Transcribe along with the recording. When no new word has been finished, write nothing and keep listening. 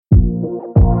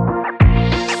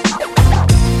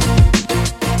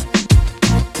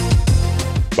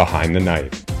Behind the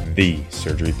Knife, the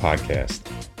surgery podcast.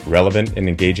 Relevant and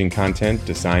engaging content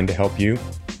designed to help you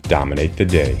dominate the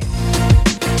day.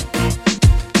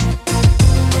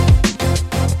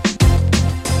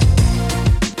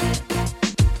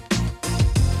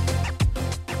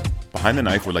 Behind the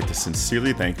Knife would like to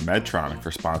sincerely thank Medtronic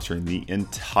for sponsoring the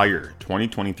entire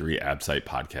 2023 AbSite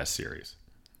podcast series.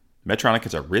 Medtronic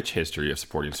has a rich history of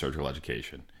supporting surgical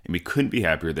education, and we couldn't be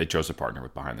happier they chose to partner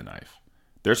with Behind the Knife.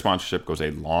 Their sponsorship goes a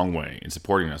long way in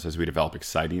supporting us as we develop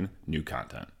exciting new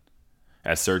content.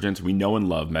 As surgeons, we know and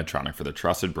love Medtronic for their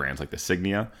trusted brands like the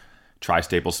Signia,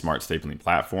 Tri-Staple Smart Stapling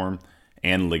Platform,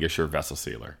 and LigaSure Vessel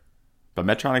Sealer. But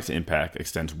Medtronic's impact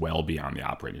extends well beyond the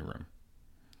operating room.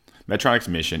 Medtronic's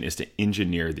mission is to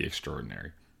engineer the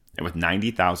extraordinary. And with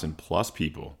 90,000 plus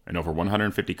people in over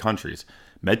 150 countries,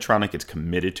 Medtronic is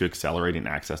committed to accelerating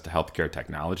access to healthcare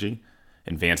technology,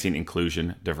 advancing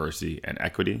inclusion, diversity, and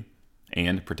equity,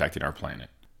 and protecting our planet.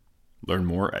 Learn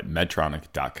more at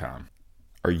medtronic.com.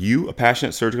 Are you a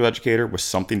passionate surgical educator with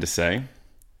something to say?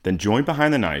 Then join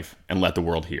Behind the Knife and let the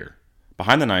world hear.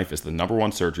 Behind the Knife is the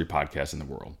 #1 surgery podcast in the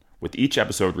world, with each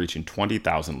episode reaching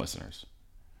 20,000 listeners.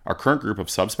 Our current group of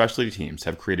subspecialty teams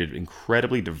have created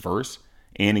incredibly diverse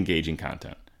and engaging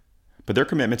content, but their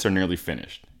commitments are nearly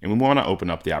finished, and we want to open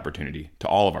up the opportunity to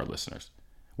all of our listeners.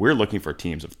 We're looking for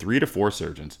teams of 3 to 4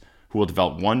 surgeons who will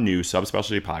develop one new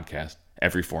subspecialty podcast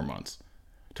every 4 months.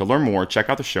 To learn more, check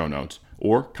out the show notes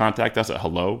or contact us at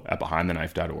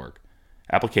hello@behindtheknife.org.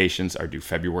 Applications are due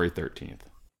February 13th.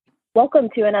 Welcome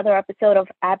to another episode of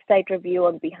AbSite Review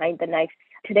on Behind the Knife.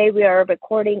 Today we are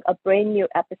recording a brand new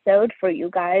episode for you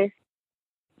guys,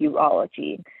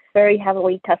 urology. Very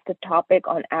heavily tested topic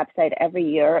on AbSite every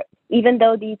year. Even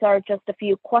though these are just a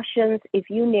few questions, if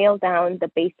you nail down the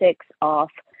basics of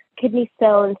kidney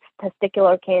stones,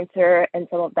 testicular cancer, and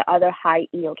some of the other high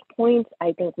yield points,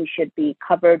 I think we should be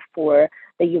covered for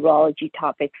the urology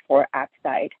topic for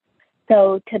AbSite.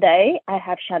 So today I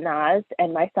have Shanaz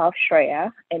and myself,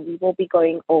 Shreya, and we will be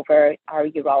going over our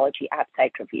urology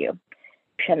AbSite review.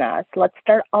 Shanaz, let's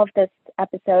start off this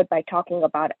episode by talking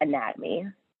about anatomy.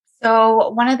 So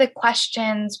one of the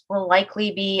questions will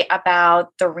likely be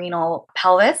about the renal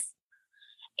pelvis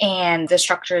and the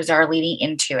structures that are leading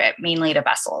into it, mainly the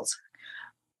vessels.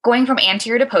 Going from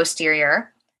anterior to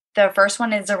posterior, the first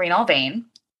one is the renal vein.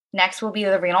 Next will be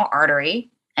the renal artery,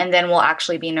 and then we'll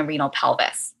actually be in the renal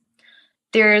pelvis.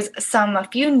 There's a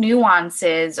few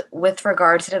nuances with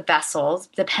regard to the vessels,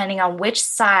 depending on which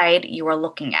side you are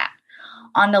looking at.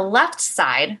 On the left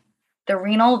side, the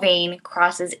renal vein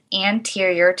crosses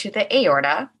anterior to the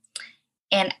aorta,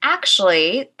 and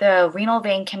actually, the renal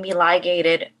vein can be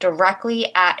ligated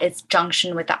directly at its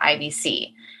junction with the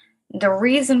IVC. The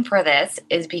reason for this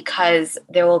is because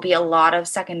there will be a lot of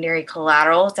secondary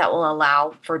collaterals that will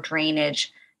allow for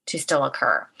drainage to still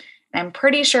occur. And I'm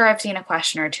pretty sure I've seen a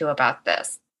question or two about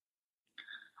this.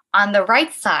 On the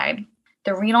right side,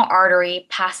 the renal artery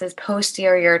passes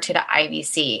posterior to the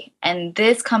IVC, and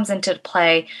this comes into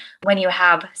play when you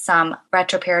have some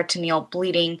retroperitoneal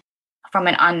bleeding from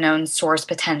an unknown source,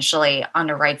 potentially on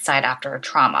the right side after a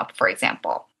trauma, for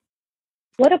example.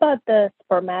 What about the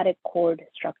spermatic cord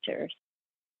structures?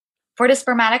 For the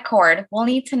spermatic cord, we'll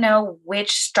need to know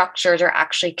which structures are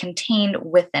actually contained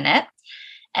within it,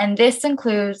 and this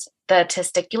includes the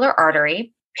testicular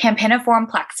artery, pampiniform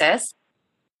plexus,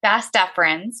 vas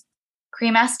deferens,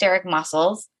 cremasteric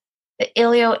muscles, the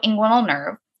ilioinguinal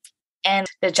nerve,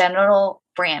 and the genital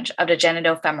branch of the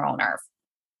genitofemoral nerve.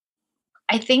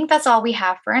 I think that's all we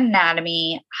have for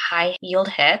anatomy, high yield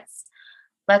hits.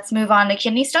 Let's move on to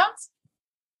kidney stones.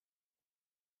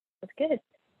 That's good.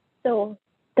 So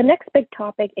the next big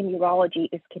topic in urology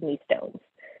is kidney stones.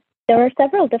 There are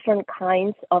several different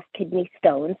kinds of kidney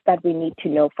stones that we need to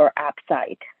know for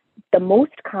AbSite. The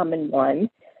most common one,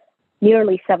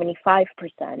 nearly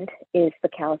 75%, is the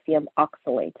calcium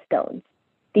oxalate stones.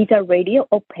 These are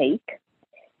radio-opaque,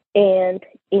 and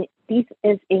this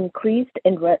is increased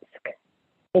in risk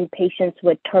in patients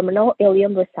with terminal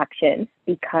ileum resection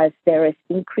because there is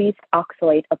increased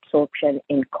oxalate absorption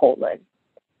in colon.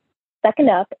 Second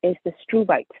up is the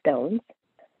struvite stones.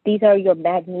 These are your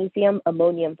magnesium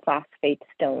ammonium phosphate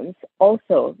stones,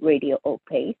 also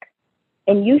radio-opaque,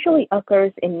 and usually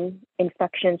occurs in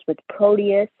infections with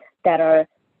Proteus that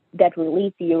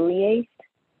release urease,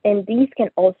 and these can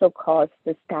also cause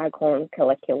the staghorn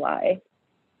caliculi.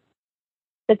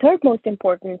 The third most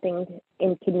important thing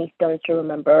in kidney stones to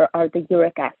remember are the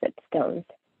uric acid stones.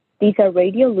 These are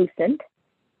radiolucent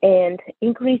and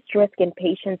increased risk in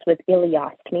patients with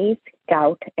ileostomies,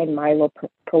 gout, and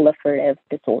myeloproliferative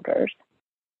disorders.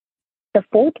 The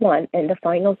fourth one and the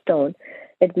final stone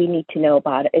that we need to know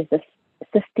about is the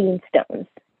cystine stones.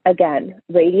 Again,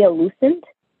 radiolucent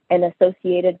and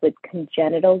associated with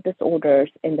congenital disorders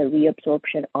in the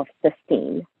reabsorption of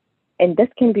cystine. And this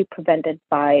can be prevented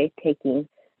by taking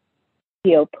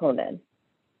theophylline.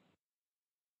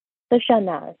 So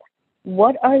Shahnaz,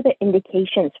 what are the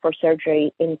indications for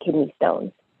surgery in kidney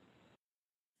stones?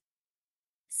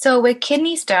 So with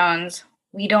kidney stones,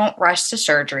 we don't rush to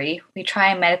surgery. We try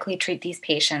and medically treat these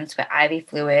patients with IV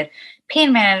fluid,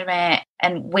 pain management,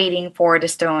 and waiting for the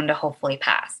stone to hopefully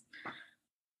pass.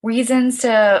 Reasons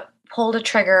to pull the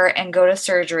trigger and go to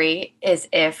surgery is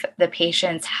if the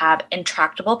patients have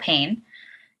intractable pain,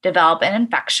 develop an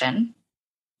infection,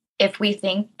 if we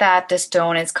think that the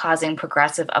stone is causing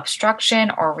progressive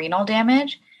obstruction or renal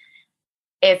damage,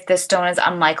 if the stone is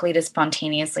unlikely to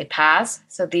spontaneously pass.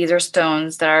 So these are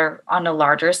stones that are on the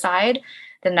larger side.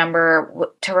 The number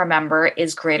to remember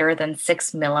is greater than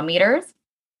 6 millimeters.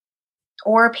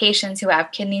 Or patients who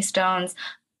have kidney stones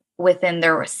within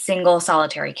their single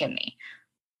solitary kidney.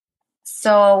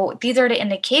 So these are the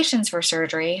indications for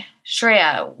surgery.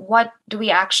 Shreya, what do we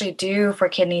actually do for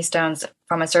kidney stones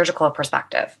from a surgical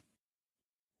perspective?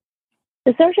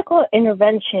 The surgical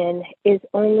intervention is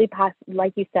only passed,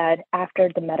 like you said, after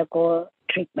the medical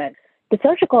treatment. The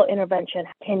surgical intervention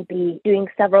can be doing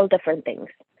several different things.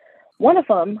 One of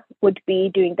them would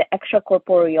be doing the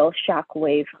extracorporeal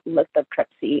shockwave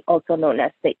lithotripsy, also known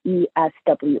as the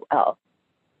ESWL.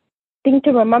 Thing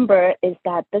to remember is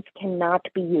that this cannot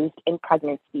be used in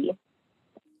pregnancy.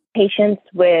 Patients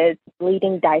with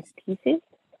bleeding diastasis,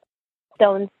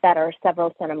 stones that are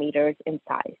several centimeters in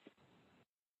size.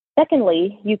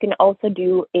 Secondly, you can also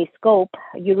do a scope,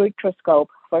 ureteroscope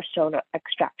for stone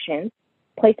extraction,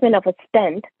 placement of a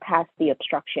stent past the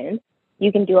obstruction.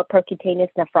 You can do a percutaneous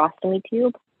nephrostomy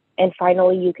tube, and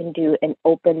finally, you can do an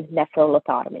open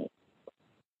nephrolithotomy.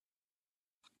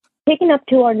 Taking up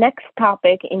to our next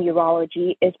topic in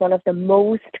urology is one of the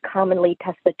most commonly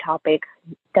tested topics,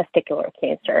 testicular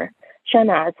cancer.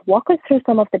 Shahnaz, walk us through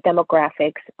some of the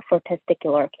demographics for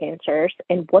testicular cancers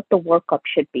and what the workup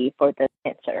should be for this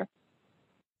cancer.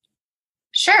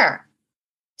 Sure.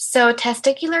 So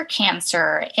testicular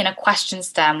cancer in a question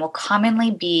stem will commonly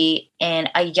be in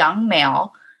a young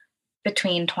male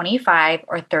between 25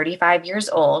 or 35 years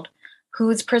old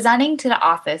who's presenting to the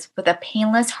office with a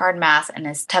painless hard mass in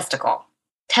his testicle.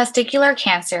 Testicular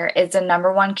cancer is the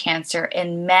number one cancer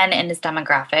in men in this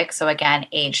demographic, so again,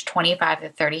 age 25 to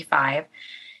 35,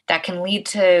 that can lead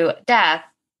to death.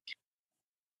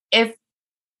 If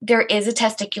there is a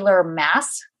testicular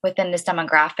mass within this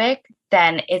demographic,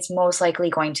 then it's most likely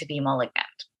going to be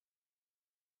malignant.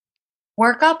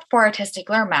 Workup for a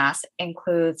testicular mass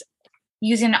includes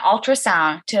using an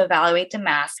ultrasound to evaluate the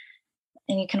mass,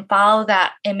 and you can follow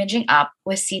that imaging up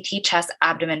with CT chest,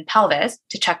 abdomen, pelvis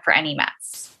to check for any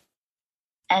mets.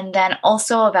 And then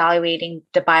also evaluating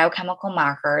the biochemical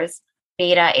markers,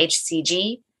 beta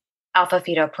HCG, alpha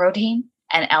fetoprotein,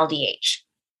 and LDH.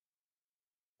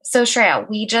 So Shreya,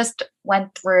 we just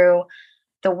went through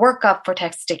the workup for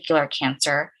testicular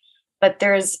cancer, but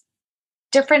there's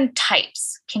different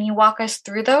types. Can you walk us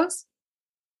through those?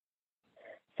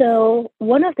 So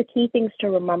one of the key things to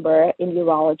remember in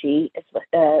urology is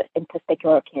in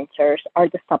testicular cancers are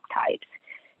the subtypes.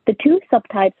 The two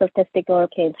subtypes of testicular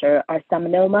cancer are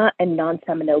seminoma and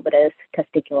non-seminomatous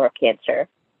testicular cancer.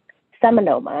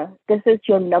 Seminoma, this is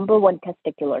your number one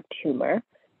testicular tumor.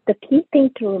 The key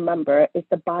thing to remember is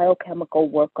the biochemical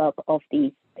workup of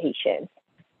these patients.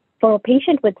 For a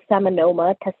patient with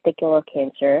seminoma testicular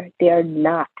cancer, they are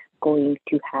not going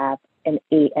to have an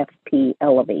AFP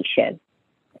elevation.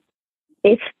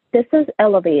 If this is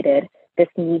elevated, this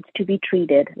needs to be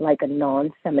treated like a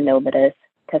non-seminomatous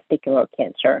testicular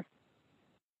cancer.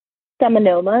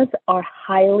 Seminomas are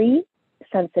highly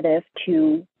sensitive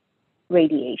to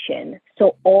radiation.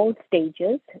 So all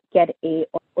stages get a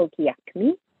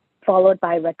orchiectomy followed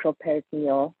by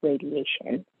retroperitoneal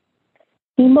radiation.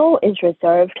 Chemo is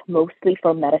reserved mostly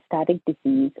for metastatic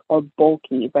disease or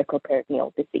bulky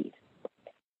retroperitoneal disease.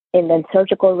 And then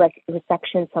surgical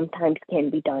resection sometimes can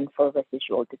be done for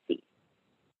residual disease.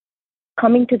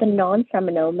 Coming to the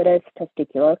non-seminomatous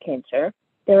testicular cancer,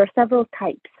 there are several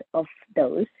types of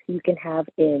those. You can have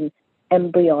in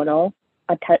embryonal,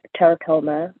 a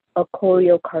teratoma, a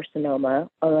choriocarcinoma,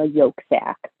 or a yolk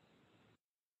sac.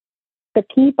 The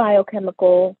key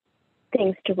biochemical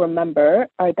things to remember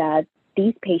are that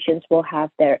these patients will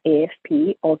have their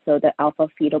AFP, also the alpha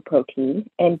fetoprotein,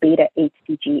 and beta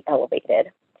HCG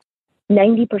elevated.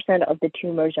 90% of the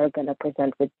tumors are going to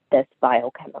present with this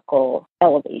biochemical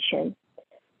elevation.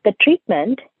 The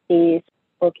treatment is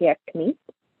orchiectomy,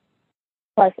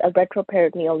 plus a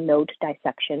retroperitoneal node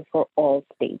dissection for all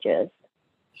stages.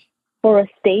 For a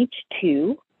stage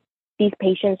 2, these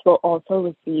patients will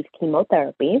also receive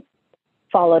chemotherapy,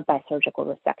 followed by surgical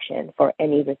resection for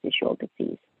any residual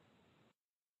disease.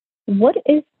 What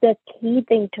is the key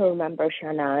thing to remember,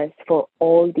 Shahnaz, for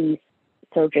all these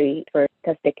surgery for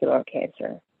testicular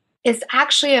cancer? It's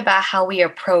actually about how we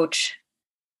approach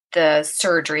the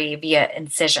surgery via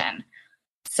incision.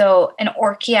 So an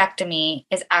orchiectomy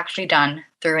is actually done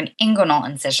through an inguinal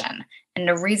incision. And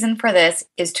the reason for this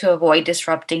is to avoid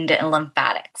disrupting the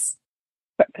lymphatics.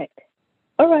 Perfect.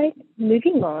 All right,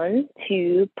 moving on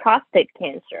to prostate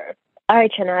cancer. All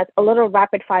right, Shahnaz, a little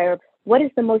rapid fire. What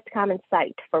is the most common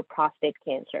site for prostate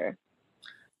cancer?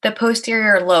 The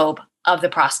posterior lobe of the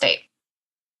prostate.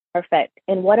 Perfect.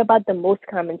 And what about the most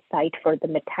common site for the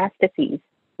metastases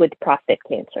with prostate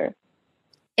cancer?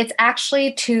 It's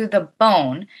actually to the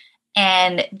bone,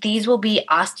 and these will be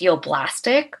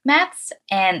osteoblastic mets.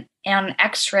 And on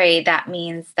X-ray, that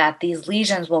means that these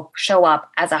lesions will show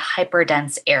up as a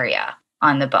hyperdense area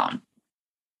on the bone.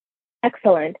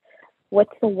 Excellent.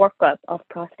 What's the workup of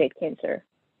prostate cancer?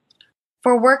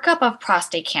 For workup of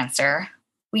prostate cancer,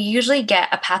 we usually get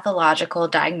a pathological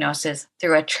diagnosis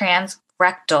through a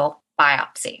transrectal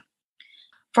biopsy.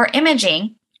 For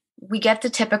imaging, we get the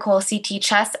typical CT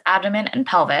chest, abdomen, and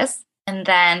pelvis. And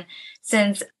then,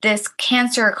 since this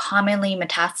cancer commonly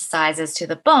metastasizes to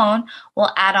the bone,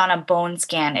 we'll add on a bone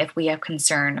scan if we have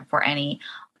concern for any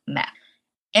met.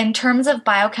 In terms of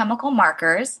biochemical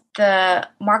markers, the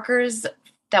markers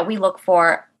that we look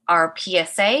for are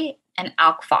PSA and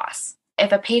ALK Phos.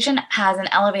 If a patient has an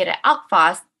elevated ALK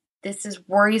Phos, this is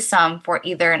worrisome for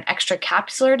either an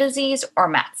extracapsular disease or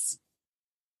METs.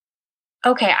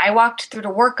 Okay, I walked through the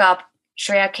workup.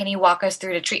 Shreya, can you walk us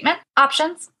through the treatment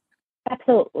options?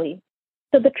 Absolutely.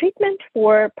 So the treatment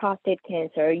for prostate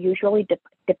cancer usually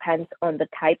depends on the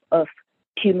type of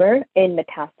tumor and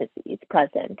metastases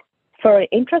present. For an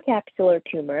intracapsular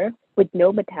tumor with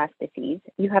no metastases,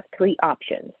 you have 3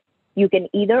 options. You can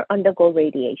either undergo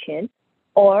radiation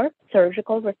or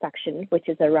surgical resection, which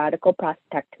is a radical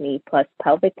prostatectomy plus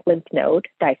pelvic lymph node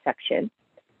dissection,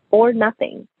 or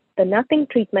nothing. The nothing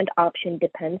treatment option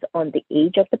depends on the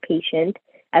age of the patient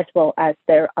as well as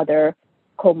their other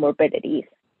comorbidities.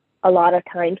 A lot of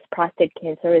times, prostate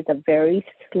cancer is a very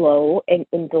slow and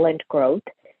indolent growth,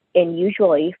 and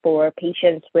usually for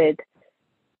patients with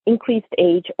increased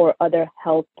age or other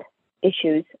health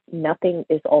issues, nothing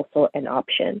is also an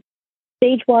option.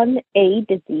 Stage 1A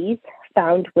disease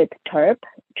found with TURP,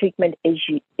 treatment is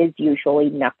usually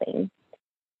nothing.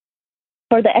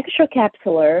 For the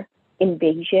extracapsular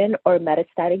invasion or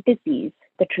metastatic disease,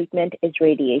 the treatment is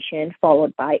radiation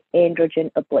followed by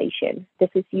androgen ablation. This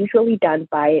is usually done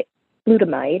by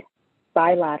flutamide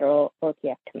bilateral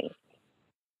orchiectomy.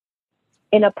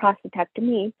 In a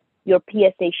prostatectomy, your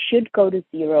PSA should go to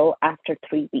 0 after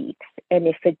 3 weeks. And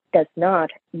if it does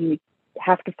not, you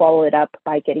have to follow it up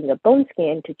by getting a bone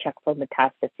scan to check for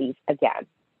metastases again.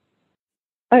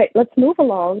 All right, let's move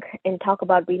along and talk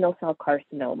about renal cell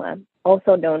carcinoma,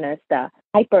 also known as the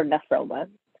hypernephroma.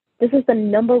 This is the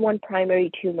number 1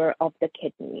 primary tumor of the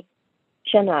kidney.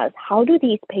 Shahnaz, how do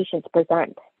these patients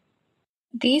present?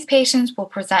 These patients will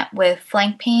present with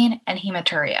flank pain and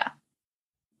hematuria.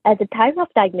 At the time of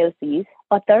diagnosis,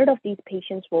 a third of these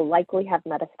patients will likely have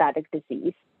metastatic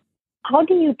disease. How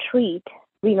do you treat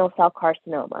renal cell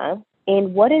carcinoma,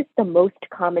 and what is the most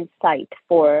common site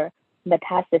for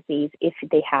metastases if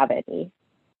they have any?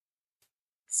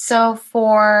 So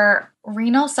for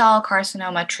renal cell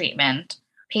carcinoma treatment,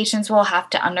 patients will have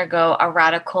to undergo a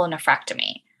radical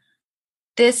nephrectomy.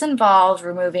 This involves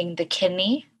removing the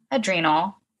kidney,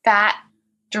 adrenal, fat,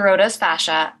 Gerota's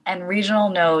fascia, and regional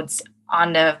nodes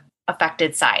on the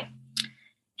affected side.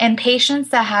 In patients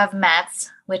that have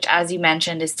METs, which as you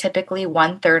mentioned is typically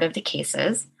 1/3 of the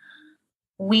cases,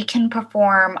 we can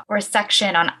perform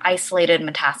resection on isolated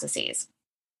metastases.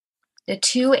 The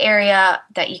 2 areas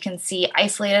that you can see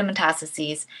isolated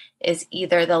metastases is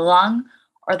either the lung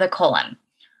or the colon.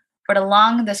 For the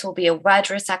lung, this will be a wedge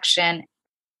resection.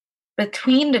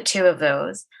 Between the 2 of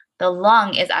those, the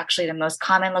lung is actually the most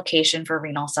common location for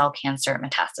renal cell cancer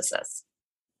metastasis.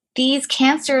 These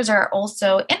cancers are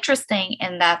also interesting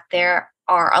in that there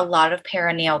are a lot of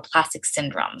paraneoplastic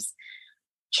syndromes.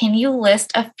 Can you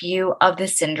list a few of the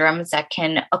syndromes that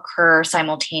can occur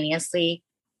simultaneously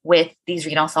with these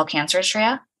renal cell cancers,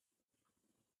 Shreya?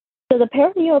 So the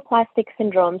paraneoplastic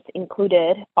syndromes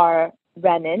included are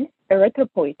renin,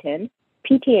 erythropoietin,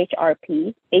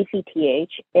 PTHRP,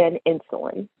 ACTH, and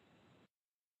insulin.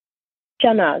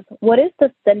 Shahnaz, what is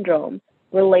the syndrome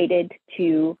related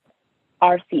to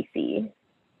RCC?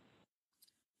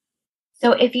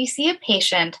 So if you see a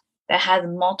patient that has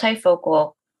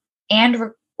multifocal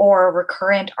or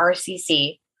recurrent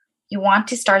RCC, you want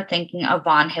to start thinking of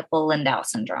von Hippel-Lindau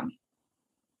syndrome.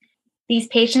 These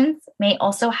patients may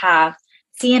also have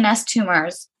CNS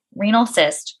tumors, renal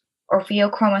cyst, or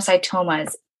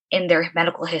pheochromocytomas in their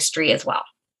medical history as well.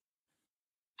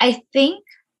 I think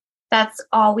that's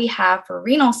all we have for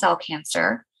renal cell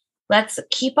cancer. Let's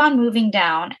keep on moving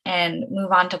down and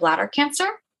move on to bladder cancer.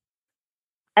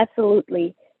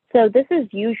 Absolutely. So this is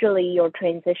usually your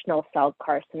transitional cell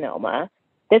carcinoma.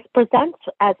 This presents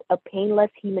as a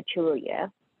painless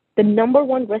hematuria. The number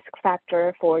one risk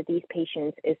factor for these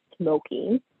patients is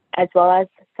smoking, as well as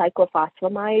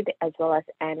cyclophosphamide, as well as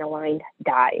aniline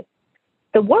dye.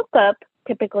 The workup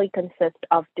typically consists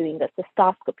of doing a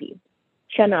cystoscopy.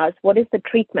 Shahnaz, what is the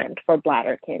treatment for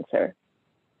bladder cancer?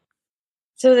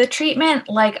 So the treatment,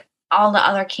 like all the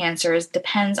other cancers,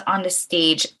 depends on the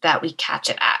stage that we catch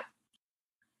it at.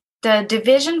 The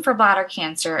division for bladder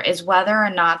cancer is whether or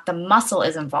not the muscle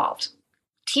is involved.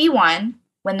 T1,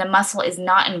 when the muscle is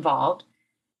not involved,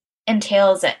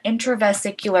 entails an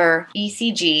intravesicular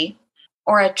ECG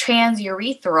or a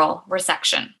transurethral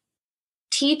resection.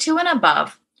 T2 and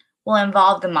above will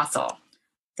involve the muscle.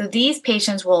 So these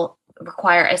patients will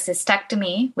require a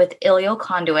cystectomy with ileal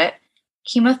conduit,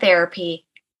 chemotherapy,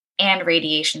 and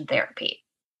radiation therapy.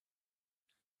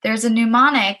 There's a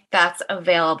mnemonic that's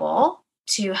available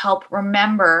to help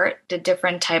remember the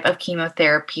different type of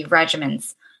chemotherapy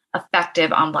regimens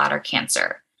effective on bladder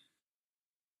cancer.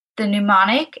 The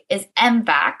mnemonic is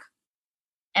MVAC,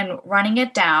 and running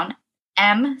it down,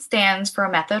 M stands for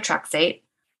methotrexate,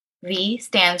 V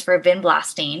stands for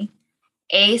vinblastine,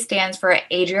 A stands for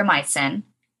adriamycin,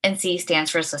 and C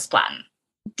stands for cisplatin.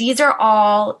 These are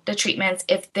all the treatments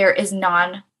if there is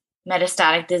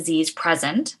non-metastatic disease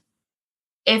present.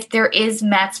 If there is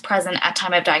METs present at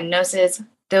time of diagnosis,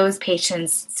 those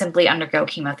patients simply undergo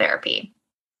chemotherapy.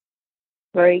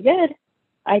 Very good.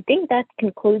 I think that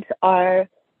concludes our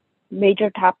major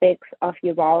topics of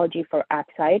urology for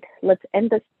ABSITE. Let's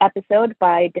end this episode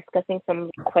by discussing some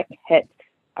quick hits.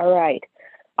 All right,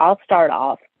 I'll start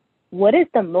off. What is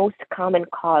the most common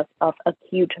cause of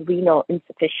acute renal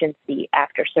insufficiency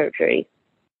after surgery?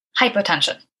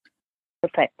 Hypotension.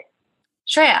 Perfect.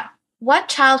 Shreya, what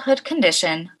childhood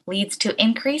condition leads to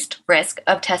increased risk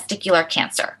of testicular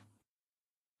cancer?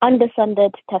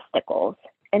 Undescended testicles,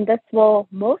 and this will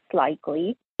most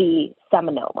likely be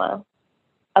seminoma.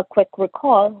 A quick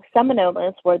recall,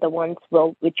 seminomas were the ones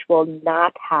which will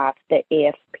not have the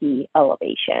AFP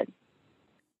elevation.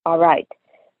 All right,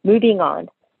 moving on.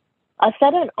 A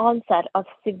sudden onset of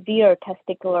severe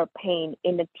testicular pain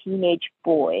in a teenage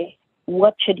boy,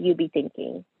 what should you be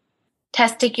thinking?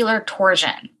 Testicular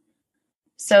torsion.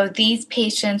 So these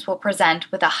patients will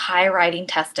present with a high riding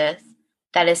testis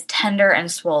that is tender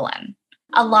and swollen.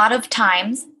 A lot of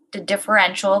times, the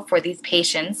differential for these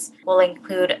patients will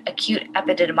include acute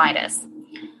epididymitis.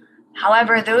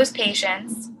 However, those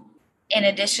patients, in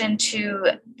addition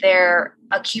to their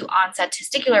acute onset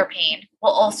testicular pain,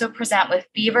 will also present with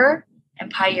fever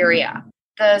and pyuria.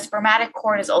 The spermatic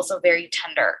cord is also very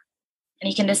tender, and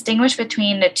you can distinguish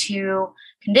between the two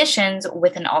conditions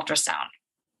with an ultrasound.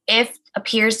 If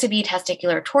appears to be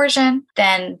testicular torsion,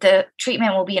 then the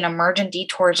treatment will be an emergent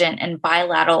detorsion and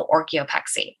bilateral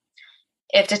orchiopexy.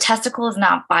 If the testicle is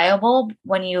not viable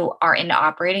when you are in the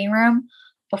operating room,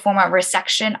 perform a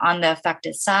resection on the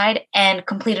affected side and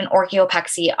complete an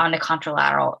orchiopexy on the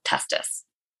contralateral testis.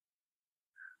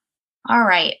 All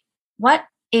right, what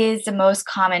is the most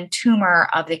common tumor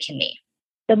of the kidney?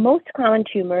 The most common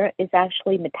tumor is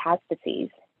actually metastases,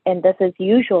 and this is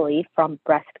usually from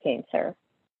breast cancer.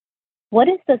 What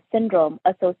is the syndrome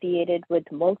associated with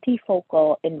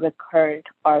multifocal and recurrent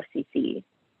RCC?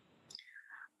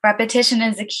 Repetition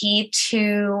is the key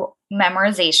to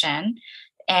memorization.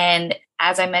 And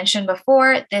as I mentioned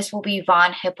before, this will be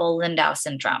von Hippel-Lindau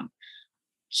syndrome.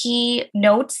 Key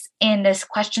notes in this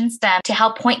question stem to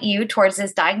help point you towards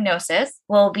this diagnosis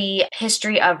will be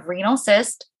history of renal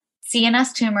cyst,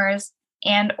 CNS tumors,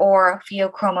 and or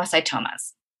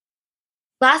pheochromocytomas.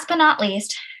 Last but not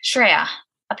least, Shreya,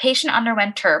 a patient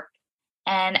underwent TURP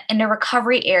and in the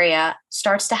recovery area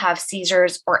starts to have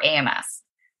seizures or AMS.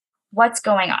 What's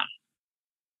going on?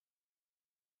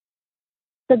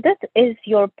 So this is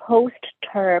your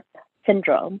post-TURP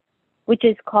syndrome, which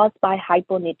is caused by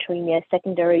hyponatremia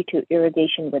secondary to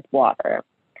irrigation with water.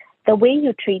 The way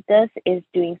you treat this is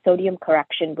doing sodium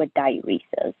correction with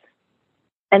diuresis.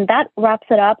 And that wraps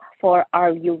it up for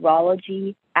our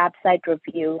urology ABSITE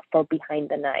review for Behind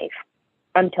the Knife.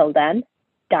 Until then,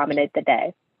 dominate the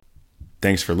day.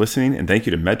 Thanks for listening, and thank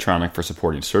you to Medtronic for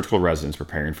supporting surgical residents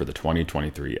preparing for the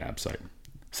 2023 ABSITE.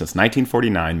 Since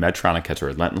 1949, Medtronic has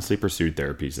relentlessly pursued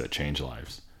therapies that change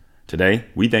lives. Today,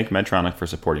 we thank Medtronic for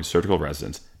supporting surgical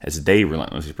residents as they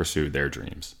relentlessly pursue their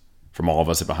dreams. From all of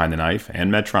us at Behind the Knife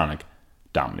and Medtronic,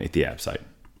 dominate the ABSITE.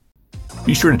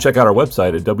 Be sure to check out our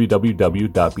website at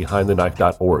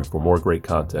www.behindtheknife.org for more great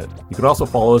content. You can also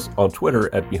follow us on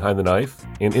Twitter at Behind the Knife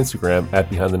and Instagram at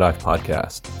Behind the Knife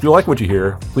Podcast. If you like what you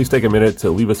hear, please take a minute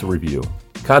to leave us a review.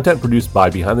 Content produced by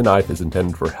Behind the Knife is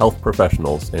intended for health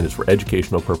professionals and is for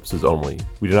educational purposes only.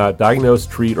 We do not diagnose,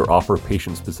 treat, or offer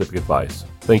patient-specific advice.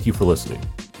 Thank you for listening.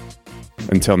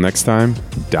 Until next time,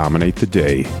 dominate the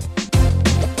day.